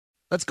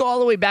Let's go all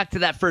the way back to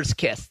that first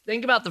kiss.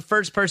 Think about the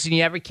first person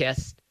you ever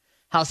kissed,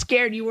 how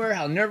scared you were,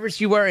 how nervous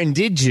you were, and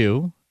did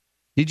you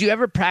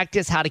ever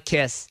practice how to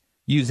kiss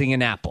using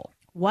an apple?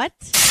 What?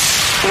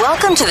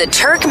 Welcome to the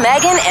Turk,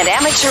 Megan, and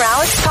Amateur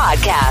Alex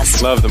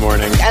podcast. Love the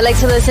morning. I like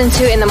to listen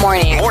to in the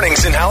morning.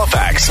 Mornings in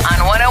Halifax. On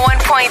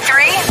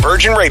 101.3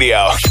 Virgin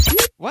Radio.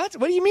 What?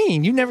 What do you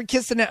mean? You never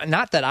kissed an apple?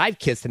 Not that I've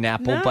kissed an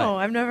apple, No, but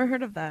I've never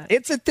heard of that.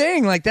 it's a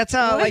thing. Like, that's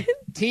how, What? like,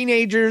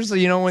 teenagers,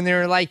 when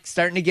they're, like,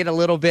 starting to get a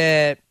little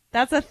bit...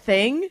 That's a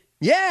thing?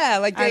 Yeah,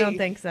 like I don't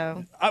think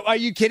so. Are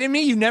you kidding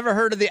me? You've never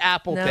heard of the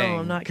apple No, thing?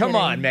 I'm not Come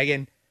kidding. on,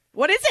 Megan.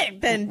 What is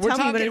it then? Tell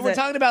me what is We're it.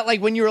 talking about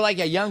like when you were like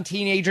a young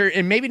teenager,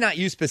 and maybe not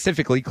you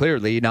specifically,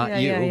 clearly not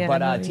Yeah,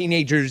 but I know.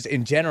 teenagers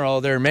in general.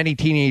 There are many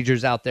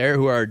teenagers out there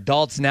who are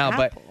adults now,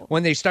 Apple. but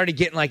when they started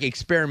getting like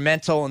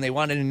experimental and they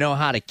wanted to know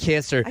how to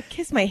kiss, or I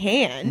kiss my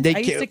hand. They I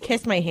used ki- to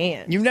kiss my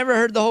hand. you've never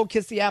heard the whole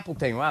kiss the apple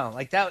thing. Wow,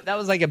 like that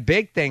was like a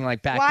big thing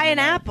like back. Why in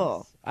the an 90s.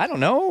 apple? I don't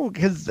know,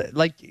 because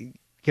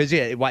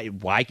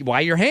why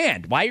your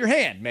hand? Why your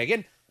hand,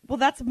 Megan? Well,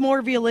 that's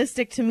more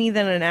realistic to me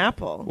than an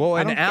apple. Well,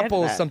 I an don't get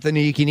apple is that. something that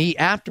you can eat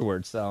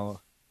afterwards.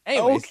 So,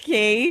 anyways,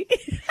 Okay.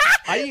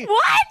 what?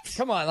 What?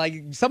 Come on,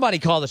 like somebody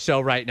call the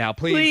show right now,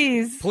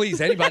 please.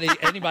 Please.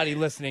 Anybody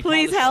listening? call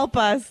Please the show. help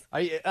us.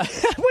 Are you,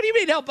 what do you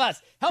mean help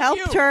us? Help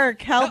you.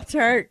 Turk. Help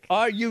Turk.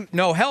 Are you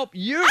help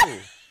you?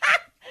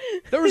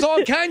 There was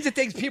all kinds of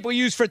things people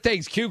use for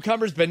things: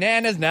 cucumbers,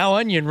 bananas, now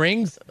onion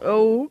rings,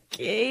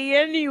 Okay,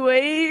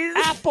 anyways.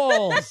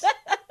 apples.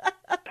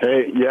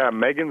 Hey, yeah,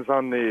 Megan's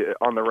on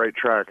the right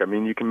track. I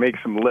mean, you can make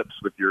some lips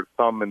with your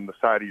thumb and the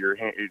side of your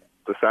hand,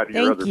 the side of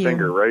your Thank other you.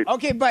 finger, right?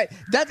 Okay, but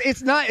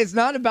it's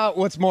not about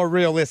what's more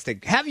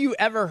realistic. Have you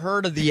ever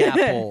heard of the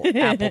apple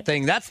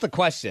thing? That's the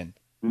question.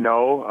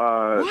 No, What?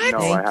 no,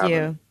 I Thank haven't.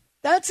 you.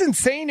 That's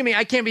insane to me.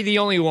 I can't be the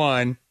only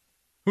one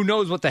who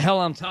knows what the hell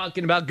I'm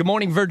talking about. Good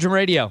morning, Virgin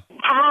Radio.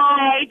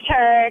 Hi,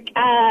 Turk.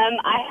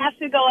 I have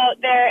to go out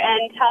there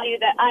and tell you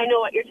that I know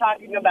what you're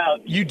talking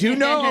about. You do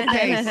know?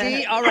 Okay,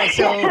 see? All right,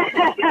 so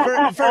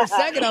for a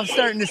second, I'm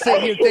starting to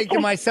sit here thinking to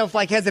myself,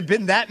 like, has it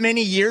been that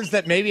many years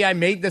that maybe I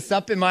made this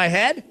up in my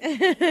head? No.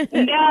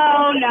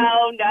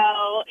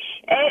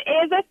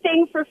 It is a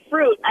thing for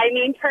fruit. I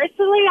mean,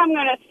 personally, I'm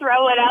going to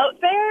throw it out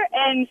there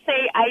and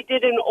say I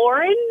did an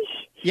orange.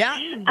 Yeah?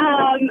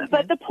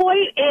 But the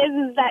point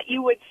is that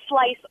you would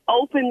slice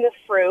open the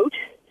fruit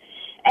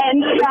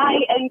and try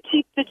and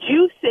keep the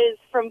juices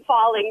from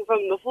falling from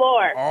the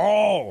floor.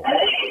 Oh,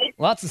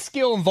 lots of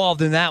skill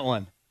involved in that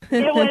one.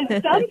 It was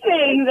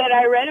something that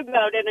I read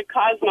about in a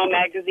Cosmo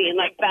magazine,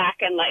 like back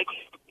in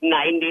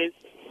 90s.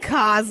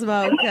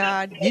 Cosmo,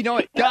 God. You know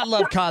what? God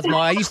love Cosmo.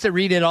 I used to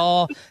read it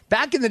all.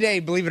 Back in the day,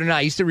 believe it or not,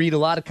 I used to read a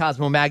lot of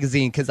Cosmo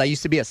magazine because I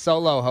used to be a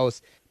solo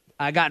host.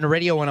 I got into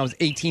radio when I was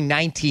 18,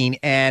 19,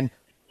 and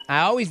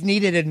I always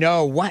needed to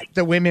know what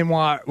the women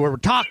were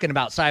talking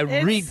about. So I would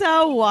It's read.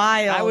 so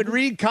wild. I would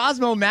read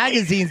Cosmo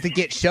magazines to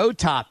get show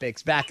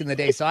topics back in the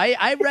day. So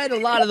I read a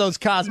lot of those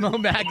Cosmo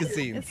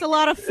magazines. It's a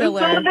lot of So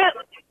filler. that,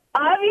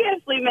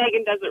 obviously,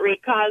 Megan doesn't read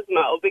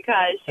Cosmo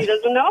because she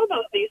doesn't know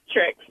about these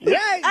tricks. Yeah.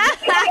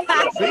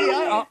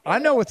 See, I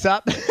know what's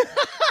up.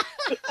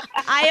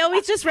 I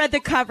always just read the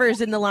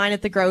covers in the line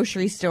at the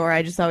grocery store.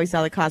 I just always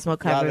saw the Cosmo Love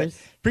covers.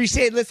 it.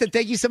 Appreciate it. Listen,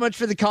 thank you so much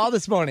for the call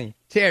this morning.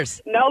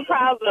 Cheers. No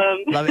problem.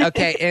 Love it.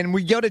 Okay, and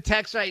we go to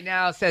text right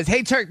now. It says,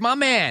 hey, Turk, my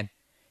man,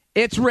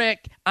 it's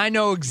Rick. I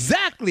know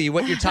exactly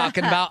what you're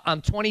talking about.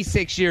 I'm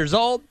 26 years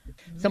old.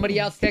 Somebody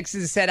else texted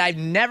and said, I've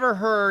never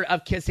heard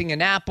of kissing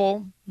an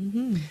apple.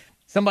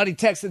 Somebody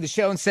texted the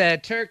show and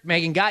said, Turk,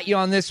 Megan got you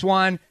on this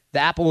one. The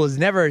apple was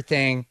never a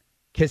thing.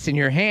 Kissing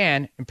your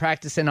hand and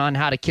practicing on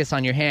how to kiss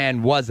on your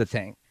hand was a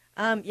thing.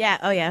 Yeah.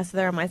 Oh, yeah. So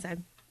they're on my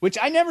side. Which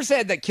I never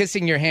said that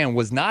kissing your hand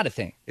was not a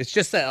thing. It's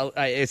just that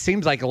it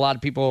seems like a lot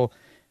of people,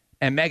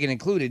 and Megan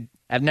included,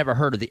 have never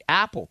heard of the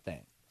apple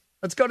thing.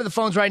 Let's go to the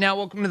phones right now.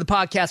 Welcome to the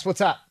podcast.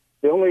 What's up?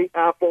 The only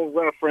Apple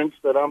reference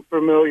that I'm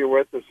familiar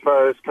with as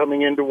far as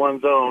coming into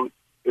one's own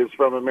is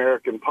from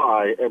American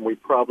Pie, and we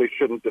probably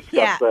shouldn't discuss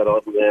Yeah. that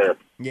on the air.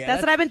 Yeah,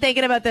 That's what I've been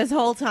thinking about this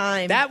whole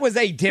time. that was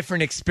a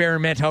different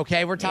experiment,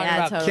 okay? We're talking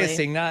Yeah, about totally.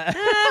 kissing,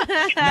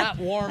 not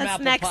warm That's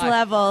apple next pie.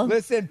 level.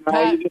 Listen,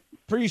 Pat,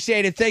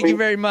 appreciate it. Thank you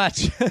very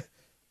much.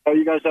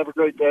 You guys have a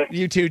great day.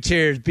 You too.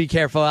 Cheers. Be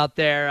careful out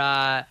there.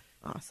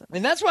 Awesome.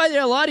 And that's why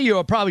a lot of you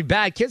are probably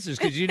bad kissers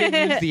because you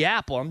didn't use the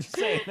apple. I'm just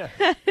saying.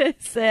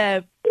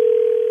 Sip.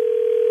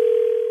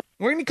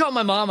 We're going to call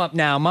my mom up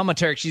now, Mama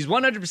Turk. She's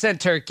 100%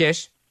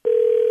 Turkish.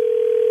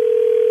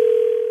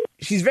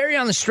 She's very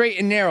on the straight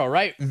and narrow,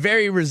 right?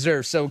 Very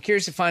reserved. So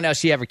curious to find out if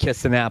she ever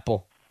kissed an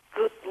apple.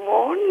 Good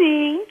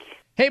morning.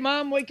 Hey,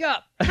 Mom, wake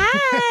up.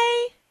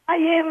 Hi. I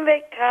am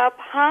wake up.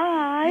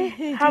 Hi.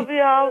 How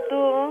you all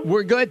doing?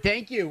 We're good.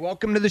 Thank you.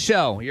 Welcome to the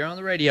show. You're on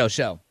the radio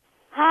show.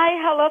 Hi,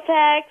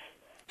 Halifax.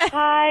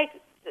 Hi,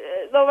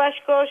 Nova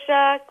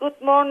Scotia. Good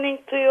morning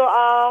to you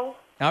all.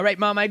 All right,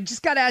 Mom, I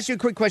just got to ask you a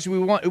quick question.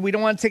 We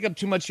don't want to take up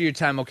too much of your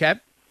time, okay?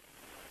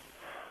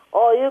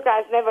 Oh, you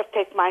guys never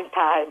take my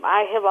time.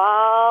 I have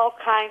all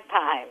kind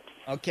times.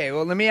 Okay,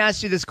 well, let me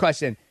ask you this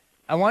question.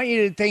 I want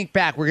you to think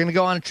back. We're going to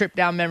go on a trip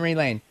down memory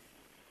lane.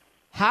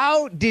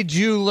 How did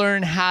you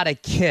learn how to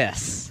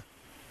kiss?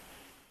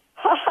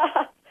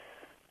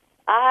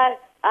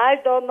 I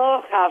don't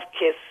know how to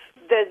kiss.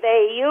 The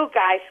way you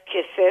guys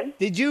kissing.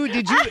 Did you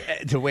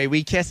the way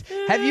we kiss?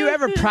 Have you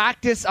ever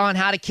practiced on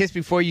how to kiss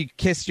before you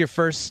kissed your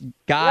first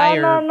guy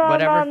or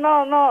whatever?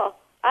 No.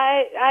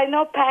 I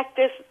no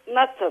practice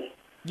nothing.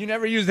 You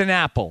never used an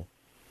apple.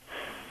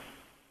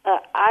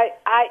 I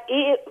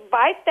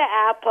bite the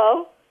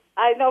apple.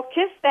 I no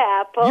kiss the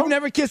apple. You've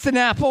never kissed an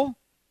apple?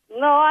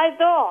 No, I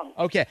don't.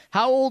 Okay.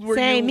 How old were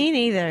you? Say me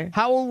neither.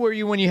 How old were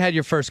you when you had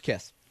your first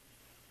kiss?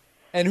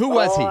 And who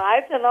was he? I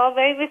don't know,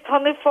 maybe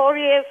 24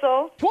 years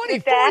old.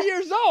 24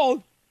 years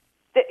old?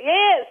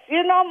 Yes,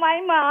 you know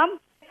my mom.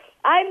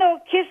 I know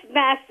kiss,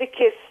 nasty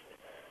kiss.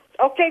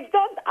 Okay,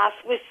 don't ask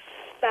me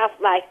stuff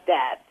like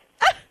that.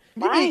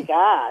 My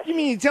gosh. You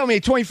mean you tell me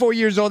at 24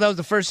 years old that was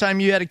the first time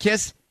you had a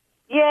kiss?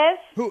 Yes.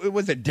 Who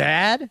was it,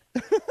 Dad?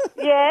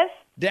 Yes.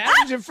 Dad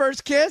was your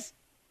first kiss?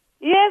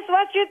 Yes,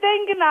 what you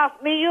thinking of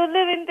me? You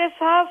live in this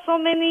house so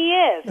many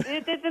years.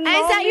 You didn't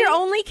know Is that me? your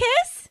only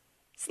kiss?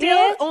 Still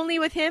Yes. only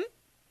with him?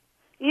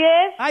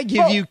 Yes. I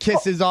give you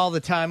kisses all the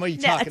time. What are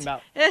you talking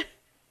about?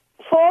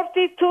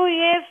 42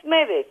 years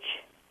marriage.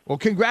 Well,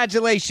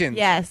 congratulations.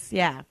 Yes,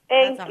 yeah.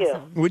 Thank That's you.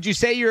 awesome. Would you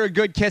say you're a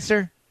good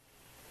kisser?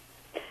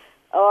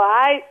 Oh,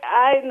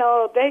 I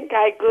know, think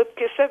I good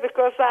kisser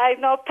because I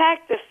know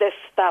practice this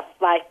stuff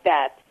like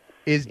that.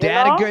 Is You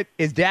Dad know?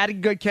 Is Dad a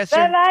good kisser?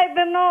 Well, I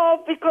don't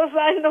know because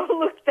I don't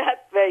look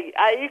that way.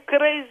 Are you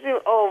crazy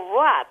or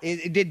what?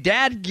 Did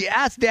Dad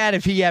ask Dad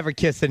if he ever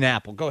kissed an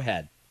apple? Go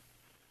ahead.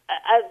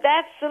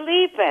 That's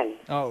sleeping.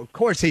 Oh, of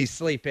course he's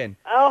sleeping.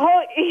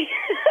 Oh, he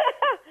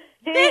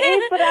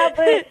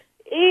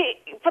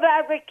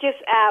probably kiss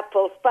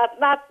apples, but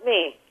not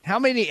me. How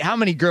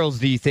many girls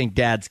do you think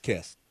Dad's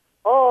kissed?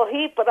 Oh,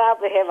 he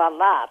probably have a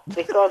lot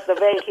because the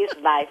way his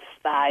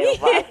lifestyle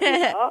was, you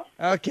know.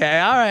 Okay,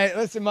 all right.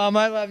 Listen, Mom,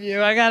 I love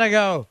you. I gotta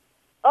go.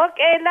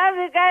 Okay, love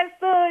you guys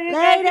too. You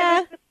Later. guys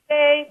have a good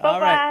day. Bye-bye.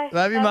 All right.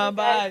 Love you, Mom. you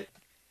guys. Bye.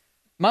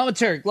 Mama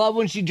Turk, love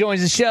when she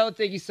joins the show.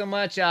 Thank you so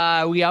much.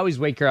 We always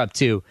wake her up,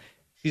 too.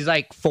 She's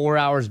like 4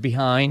 hours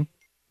behind.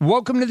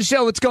 Welcome to the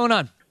show. What's going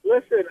on?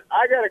 Listen,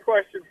 I got a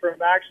question from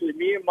actually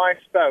me and my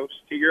spouse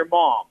to your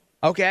mom.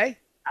 Okay.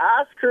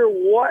 Ask her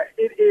what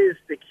it is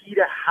the key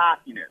to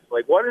happiness.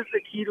 Like, what is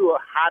the key to a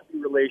happy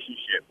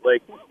relationship?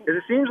 Like, 'cause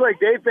it seems like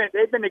they've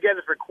been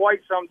together for quite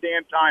some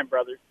damn time,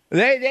 brother.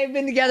 They've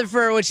been together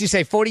for, what'd you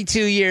say,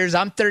 42 years.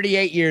 I'm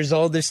 38 years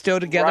old. They're still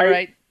together,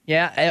 right?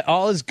 Yeah,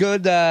 all is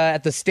good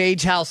at the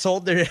Stage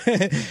household. I'll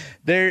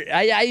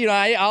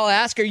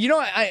ask her. You know,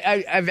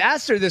 I've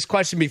asked her this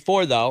question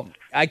before, though.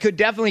 I could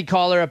definitely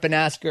call her up and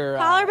ask her.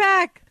 Call her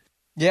back.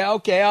 Yeah,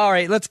 okay, all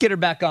right. Let's get her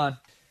back on.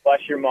 Bless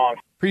your mom.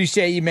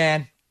 Appreciate you,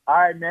 man. All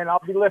right, man.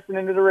 I'll be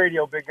listening to the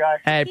radio, big guy.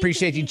 I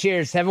appreciate you.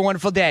 Cheers. Have a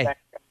wonderful day.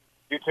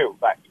 You too.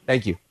 Bye.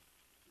 Thank you.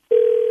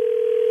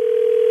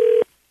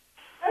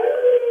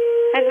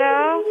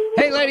 Hello?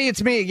 Hey, lady,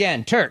 it's me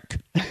again, Turk.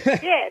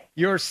 Yes.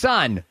 Your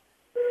son.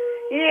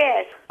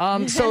 Yes.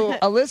 So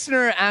a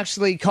listener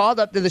actually called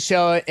up to the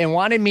show and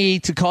wanted me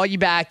to call you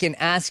back and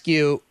ask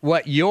you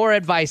what your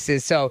advice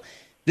is. So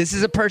this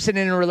is a person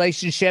in a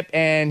relationship,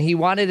 and he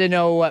wanted to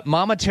know what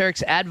Mama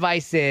Turk's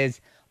advice is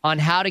on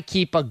how to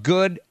keep a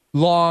good,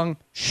 long,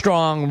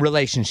 strong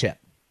relationship.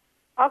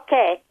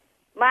 Okay.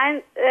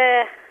 My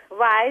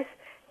wife,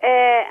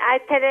 I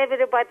tell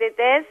everybody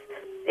this.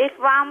 If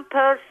one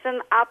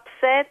person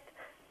upset,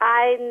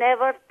 I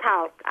never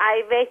talk.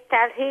 I wait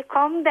till he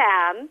calm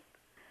down.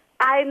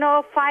 I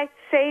know fight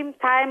same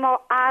time or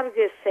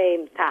argue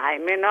same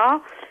time, you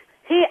know.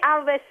 He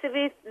always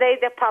sweet,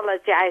 they'd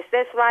apologize.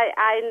 That's why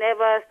I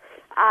never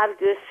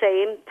argue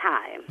same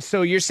time.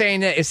 So you're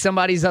saying that if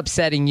somebody's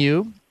upsetting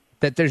you,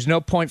 that there's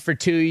no point for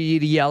two of you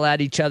to yell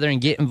at each other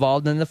and get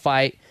involved in the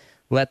fight.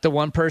 Let the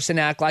one person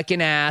act like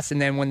an ass, and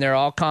then when they're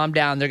all calmed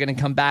down, they're going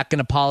to come back and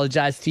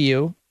apologize to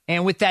you.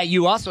 And with that,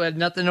 you also have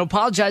nothing to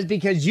apologize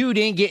because you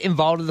didn't get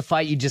involved in the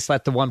fight. You just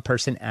let the one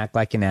person act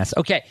like an ass.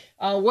 Okay,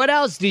 what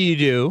else do you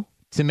do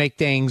to make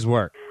things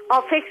work?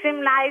 Or fix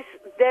him nice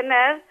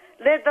dinner,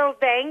 little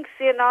things,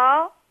 you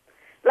know.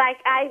 Like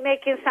I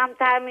making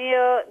sometime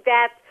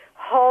that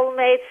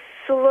homemade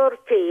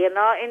Slurpee, you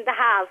know, in the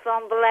house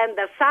on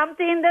blender.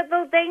 Something,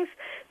 little things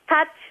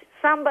touch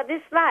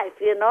somebody's life,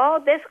 you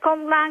know. Just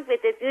come along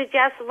with it. You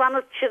just want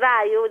to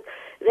try.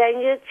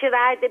 When you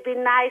try to be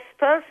nice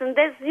person,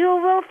 you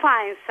will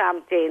find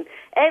something.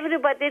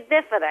 Everybody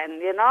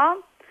different, you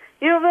know.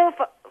 You will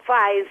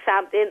find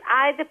something.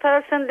 The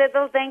person,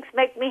 little things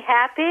make me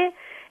happy,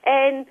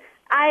 and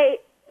I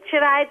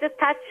try to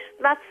touch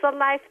lots of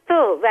life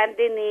too when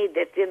they need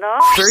it, you know.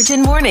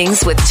 Virgin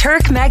Mornings with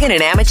Turk, Megan,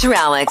 and Amateur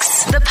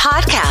Alex. The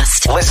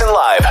podcast. Listen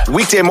live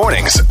weekday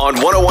mornings on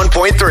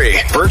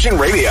 101.3 Virgin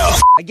Radio.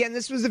 Again,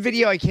 this was a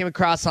video I came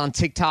across on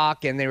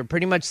TikTok, and they were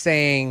pretty much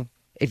saying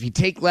if you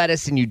take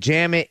lettuce and you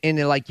jam it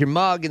into like your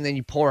mug, and then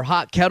you pour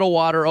hot kettle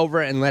water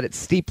over it and let it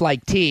steep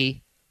like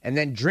tea, and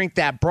then drink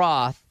that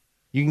broth,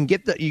 You can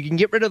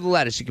get rid of the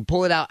lettuce. You can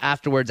pull it out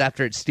afterwards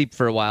after it's steeped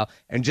for a while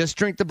and just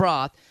drink the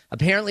broth.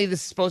 Apparently,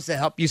 this is supposed to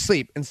help you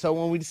sleep. And so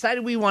when we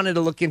decided we wanted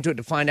to look into it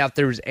to find out if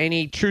there was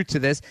any truth to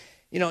this,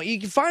 you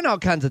can find all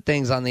kinds of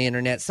things on the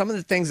internet. Some of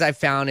the things I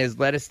found is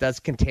lettuce does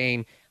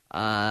contain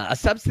a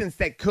substance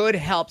that could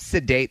help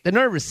sedate the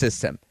nervous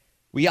system.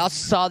 We also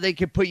saw they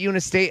could put you in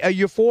a state of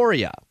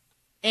euphoria.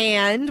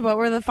 And what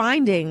were the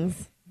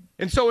findings?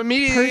 And so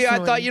immediately I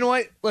thought, you know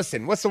what?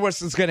 Listen, what's the worst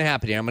that's going to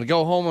happen here? I'm going to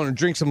go home and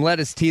drink some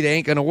lettuce tea that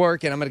ain't going to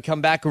work, and I'm going to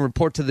come back and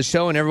report to the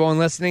show and everyone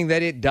listening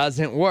that it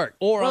doesn't work.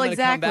 Or I'm going to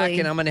come back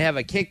and I'm going to have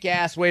a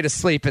kick-ass way to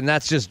sleep, and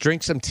that's just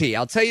drink some tea.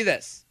 I'll tell you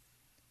this.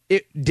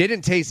 It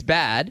didn't taste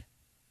bad.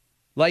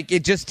 Like,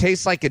 it just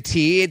tastes like a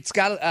tea. It's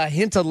got a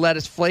hint of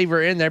lettuce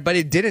flavor in there, but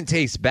it didn't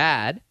taste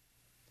bad.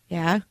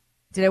 Yeah.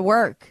 Did it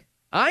work?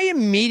 I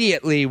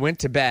immediately went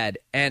to bed,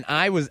 and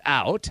I was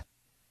out.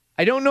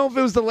 I don't know if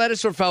it was the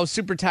lettuce or if I was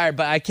super tired,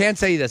 but I can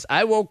tell you this.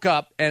 I woke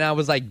up and I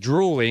was like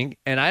drooling,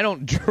 and I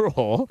don't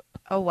drool.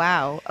 Oh,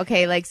 wow.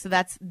 Okay, so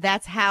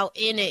that's how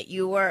in it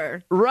you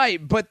were.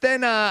 Right, but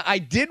then I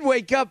did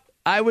wake up.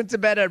 I went to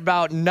bed at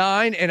about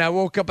 9, and I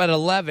woke up at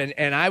 11,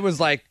 and I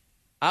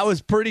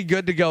was pretty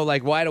good to go,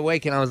 like wide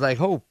awake, and I was like,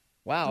 oh,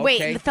 wow,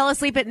 Wait, okay. you fell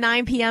asleep at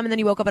 9 p.m. and then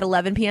you woke up at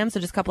 11 p.m., so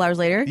just a couple hours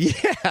later?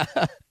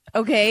 Yeah.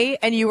 Okay,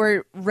 and you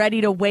were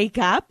ready to wake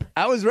up?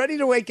 I was ready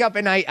to wake up,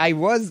 and I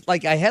was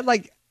like,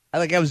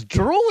 I was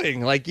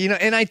drooling,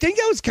 and I think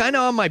I was kind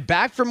of on my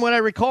back from what I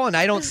recall, and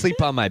I don't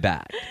sleep on my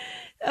back.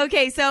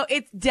 Okay, so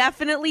it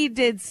definitely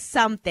did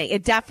something.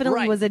 It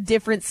definitely was a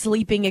different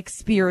sleeping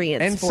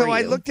experience. And for so you.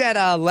 I looked at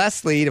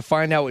Leslie to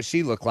find out what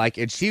she looked like,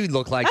 and she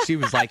looked like she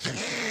was like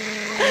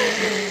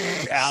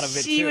out of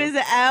it. She too. was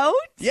out?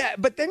 Yeah,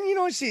 but then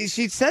she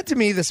said to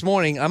me this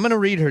morning, I'm going to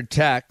read her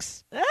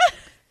text.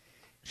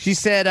 She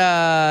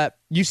said,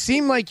 you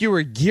seem like you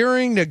were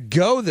gearing to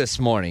go this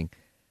morning.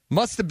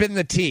 Must have been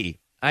the tea.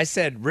 I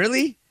said,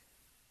 really?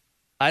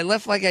 I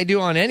left like I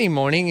do on any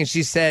morning. And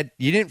she said,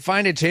 you didn't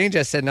find a change?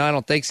 I said, no, I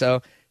don't think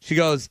so. She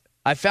goes,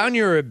 I found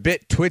you were a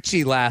bit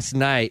twitchy last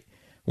night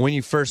when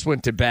you first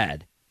went to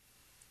bed.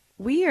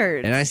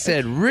 Weird. And I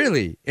said,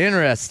 really?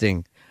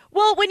 Interesting.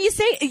 Well, when you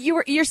say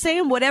you're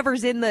saying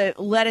whatever's in the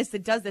lettuce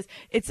that does this,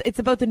 it's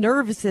about the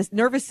nervous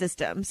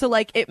system. So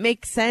it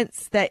makes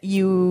sense that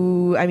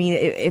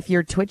if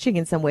you're twitching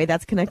in some way,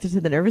 that's connected to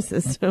the nervous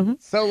system.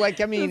 So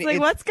it's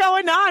what's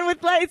going on with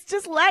it's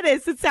just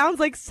lettuce. It sounds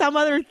like some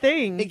other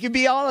thing. It could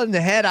be all in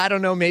the head. I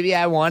don't know. Maybe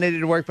I wanted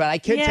it to work, but I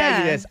could tell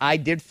you this. I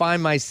did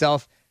find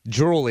myself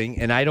drooling,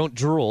 and I don't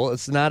drool.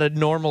 It's not a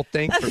normal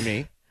thing for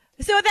me.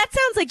 So that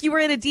sounds like you were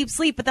in a deep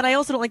sleep, but then I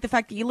also don't like the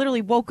fact that you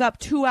literally woke up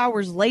 2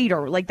 hours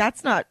later.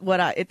 That's not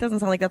it doesn't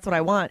sound like that's what I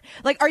want.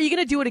 Are you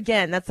going to do it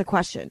again? That's the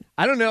question.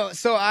 I don't know.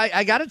 So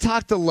I got to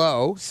talk to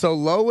Lo. So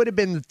Lo would have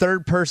been the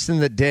third person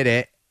that did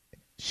it.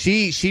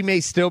 She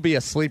may still be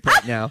asleep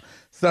right now.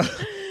 So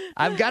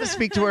I've got to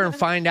speak to her and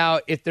find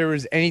out if there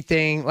was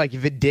anything,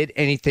 if it did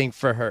anything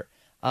for her.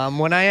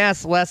 When I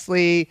asked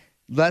Leslie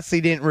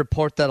didn't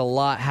report that a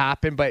lot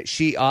happened, but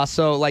she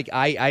also,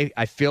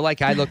 I feel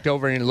like I looked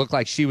over and it looked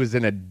like she was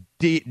in a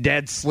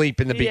dead sleep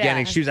in the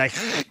beginning. She was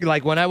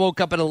like when I woke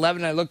up at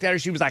 11, I looked at her,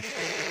 she was like,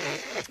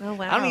 oh,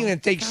 wow. I don't even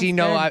think she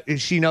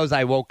knows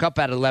I woke up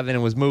at 11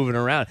 and was moving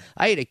around.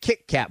 I ate a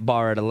Kit Kat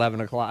bar at 11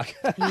 o'clock.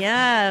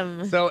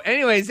 Yum. So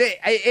anyways,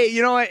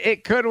 you know what?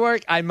 It could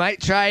work. I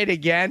might try it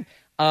again.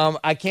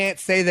 I can't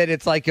say that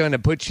it's going to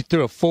put you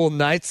through a full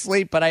night's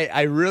sleep, but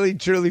I really,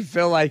 truly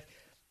feel like,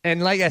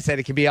 and like I said,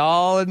 it can be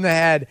all in the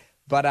head,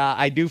 but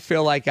I do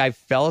feel like I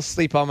fell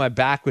asleep on my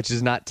back, which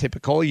is not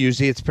typical.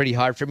 Usually it's pretty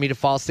hard for me to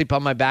fall asleep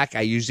on my back.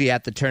 I usually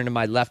have to turn to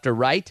my left or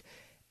right,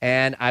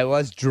 and I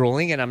was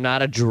drooling, and I'm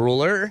not a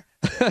drooler.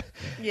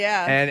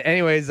 Yeah. And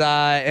anyways,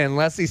 and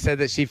Leslie said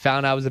that she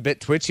found I was a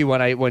bit twitchy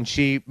when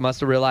she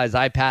must have realized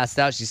I passed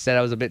out. She said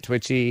I was a bit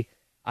twitchy.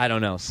 I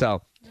don't know.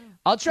 So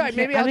I'll try.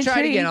 Maybe I'll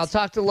try it again. I'll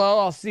talk to Lo.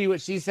 I'll see what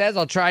she says.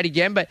 I'll try it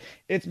again. But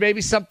it's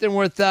maybe something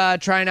worth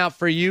trying out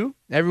for you,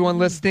 everyone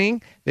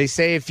listening. They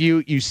say if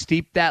you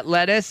steep that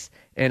lettuce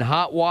in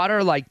hot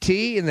water like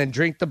tea and then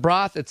drink the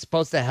broth, it's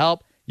supposed to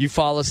help you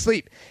fall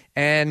asleep.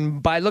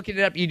 And by looking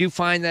it up, you do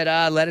find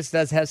that lettuce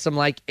does have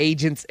some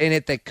agents in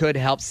it that could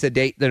help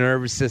sedate the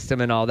nervous system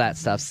and all that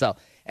stuff. So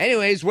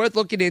anyways, worth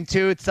looking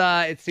into.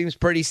 It seems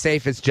pretty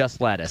safe. It's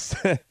just lettuce.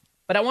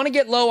 But I want to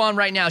get Lo on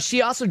right now.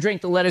 She also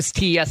drank the lettuce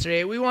tea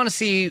yesterday. We want to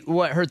see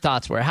what her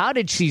thoughts were. How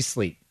did she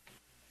sleep?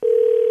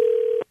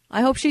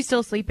 I hope she's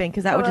still sleeping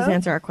because that would just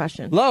answer our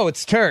question. Lo,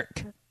 it's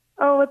Turk.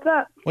 Oh, what's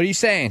up? What are you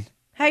saying?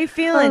 How you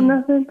feeling? Oh,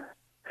 nothing.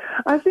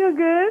 I feel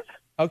good.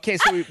 Okay,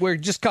 so we're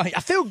just calling. I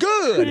feel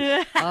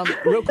good.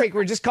 Real quick,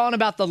 we're just calling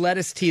about the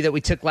lettuce tea that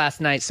we took last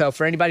night. So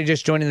for anybody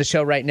just joining the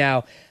show right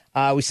now,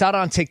 we saw it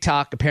on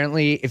TikTok.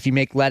 Apparently, if you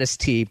make lettuce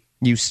tea,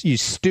 you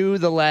stew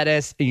the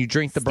lettuce and you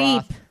drink the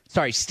broth.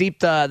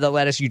 Steep the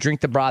lettuce. You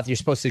drink the broth. You're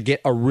supposed to get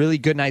a really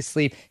good night's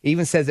sleep. It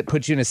even says it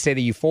puts you in a state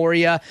of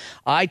euphoria.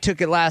 I took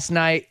it last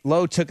night.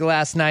 Lo took it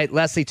last night.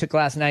 Leslie took it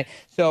last night.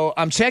 So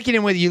I'm checking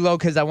in with you, Lo,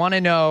 because I want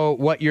to know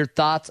what your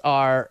thoughts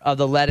are of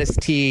the lettuce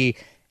tea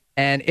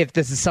and if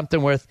this is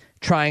something worth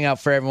trying out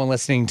for everyone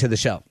listening to the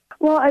show.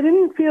 Well, I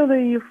didn't feel the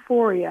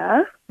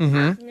euphoria.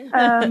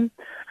 Mm-hmm.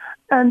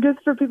 And just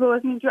for people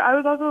listening to, I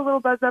was also a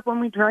little buzzed up when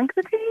we drank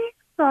the tea.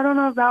 So I don't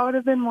know if that would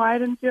have been why I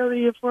didn't feel the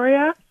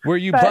euphoria. Were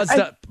you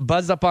But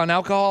buzzed up on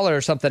alcohol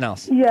or something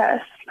else?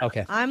 Yes.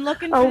 Okay. I'm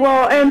looking. Oh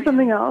well, and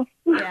something else.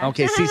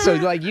 Okay. See, so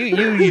like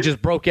you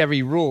just broke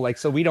every rule. Like,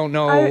 so we don't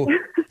know.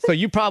 So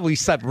you probably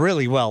slept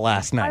really well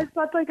last night.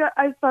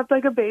 I slept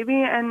like a baby,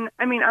 and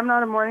I mean, I'm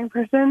not a morning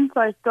person, so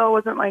I still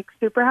wasn't like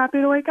super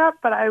happy to wake up.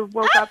 But I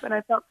woke up and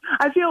I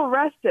feel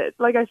rested.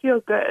 Like I feel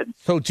good.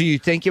 So do you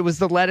think it was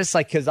the lettuce?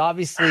 Like, because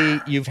obviously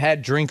you've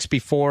had drinks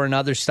before and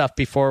other stuff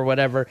before,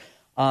 whatever,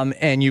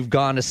 and you've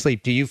gone to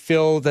sleep. Do you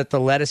feel that the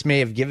lettuce may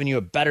have given you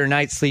a better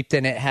night's sleep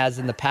than it has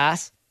in the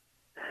past?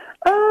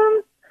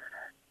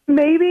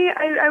 Maybe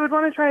I would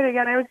want to try it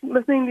again. I was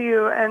listening to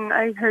you, and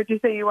I heard you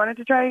say you wanted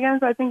to try again.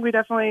 So I think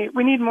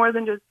we need more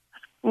than just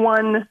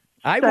one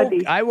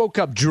study. I woke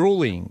up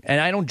drooling,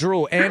 and I don't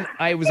drool, and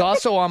I was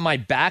also on my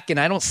back, and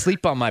I don't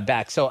sleep on my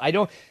back, so I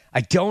don't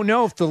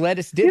know if the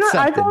lettuce did something.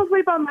 I fall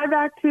asleep on my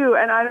back too,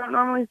 and I don't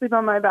normally sleep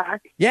on my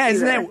back. Yeah, either.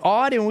 isn't that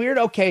odd and weird?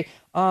 Okay.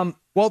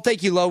 Well,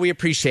 thank you, Lo. We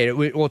appreciate it.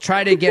 We'll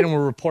try it again, and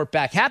we'll report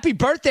back. Happy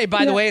birthday,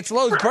 by the way. It's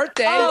Lo's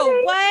birthday.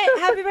 Oh, what?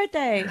 Happy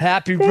birthday.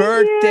 Happy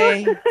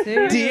birthday,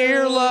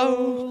 dear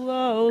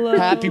Lo.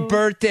 Happy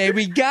birthday.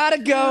 We gotta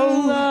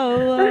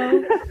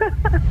go.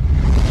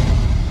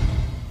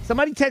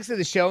 Somebody texted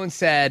the show and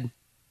said,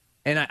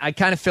 and I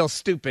kind of feel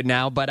stupid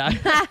now, but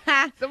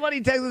somebody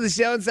texted the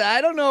show and said,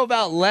 I don't know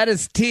about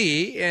lettuce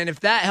tea and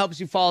if that helps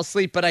you fall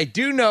asleep, but I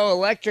do know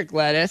electric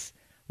lettuce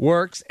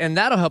works, and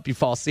that'll help you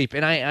fall asleep.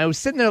 And I was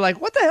sitting there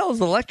like, what the hell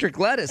is electric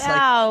lettuce? Like,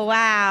 oh,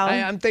 wow.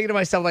 I'm thinking to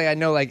myself, like, I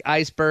know, like,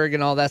 iceberg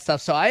and all that stuff.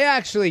 So I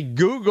actually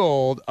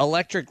Googled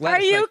electric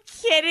lettuce. Are you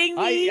kidding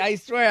me? I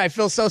swear, I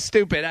feel so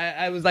stupid.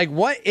 I was like,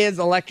 what is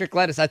electric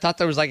lettuce? I thought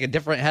there was, like, a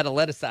different head of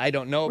lettuce that I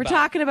don't know We're about.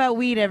 talking about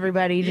weed,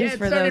 everybody, just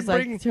for those.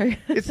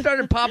 It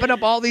started popping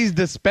up all these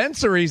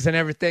dispensaries and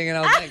everything, and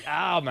I was like,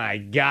 oh, my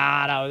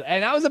God.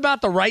 I was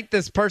about to write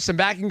this person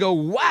back and go,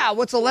 wow,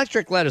 what's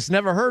electric lettuce?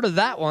 Never heard of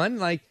that one.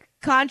 Like,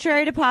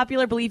 contrary to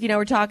popular belief,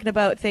 we're talking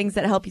about things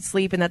that help you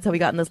sleep, and that's how we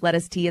got in this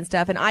lettuce tea and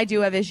stuff. And I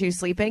do have issues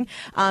sleeping.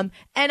 And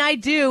I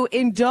do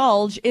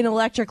indulge in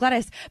electric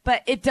lettuce,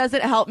 but it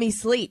doesn't help me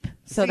sleep.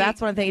 So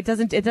that's one thing. It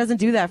doesn't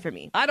do that for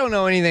me. I don't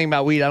know anything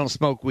about weed. I don't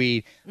smoke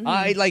weed.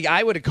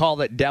 I would have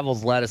called it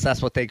devil's lettuce.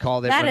 That's what they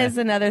called it. That is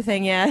another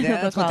thing, yeah.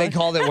 That's what they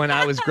called it when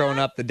I was growing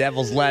up, the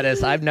devil's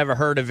lettuce. I've never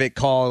heard of it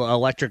called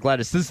electric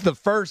lettuce. This is the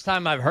first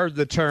time I've heard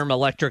the term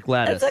electric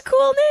lettuce. That's a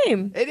cool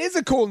name. It is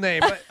a cool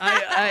name, but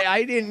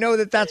I didn't know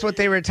that's what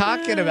they were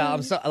talking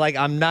about.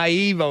 I'm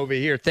naive over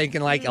here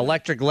thinking like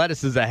electric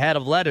lettuce is a head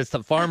of lettuce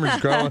that farmers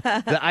grow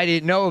that I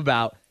didn't know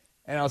about.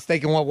 And I was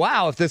thinking, well,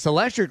 wow, if this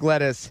electric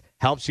lettuce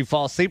helps you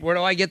fall asleep, where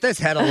do I get this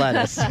head of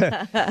lettuce?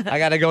 I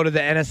got to go to the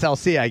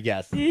NSLC, I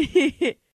guess.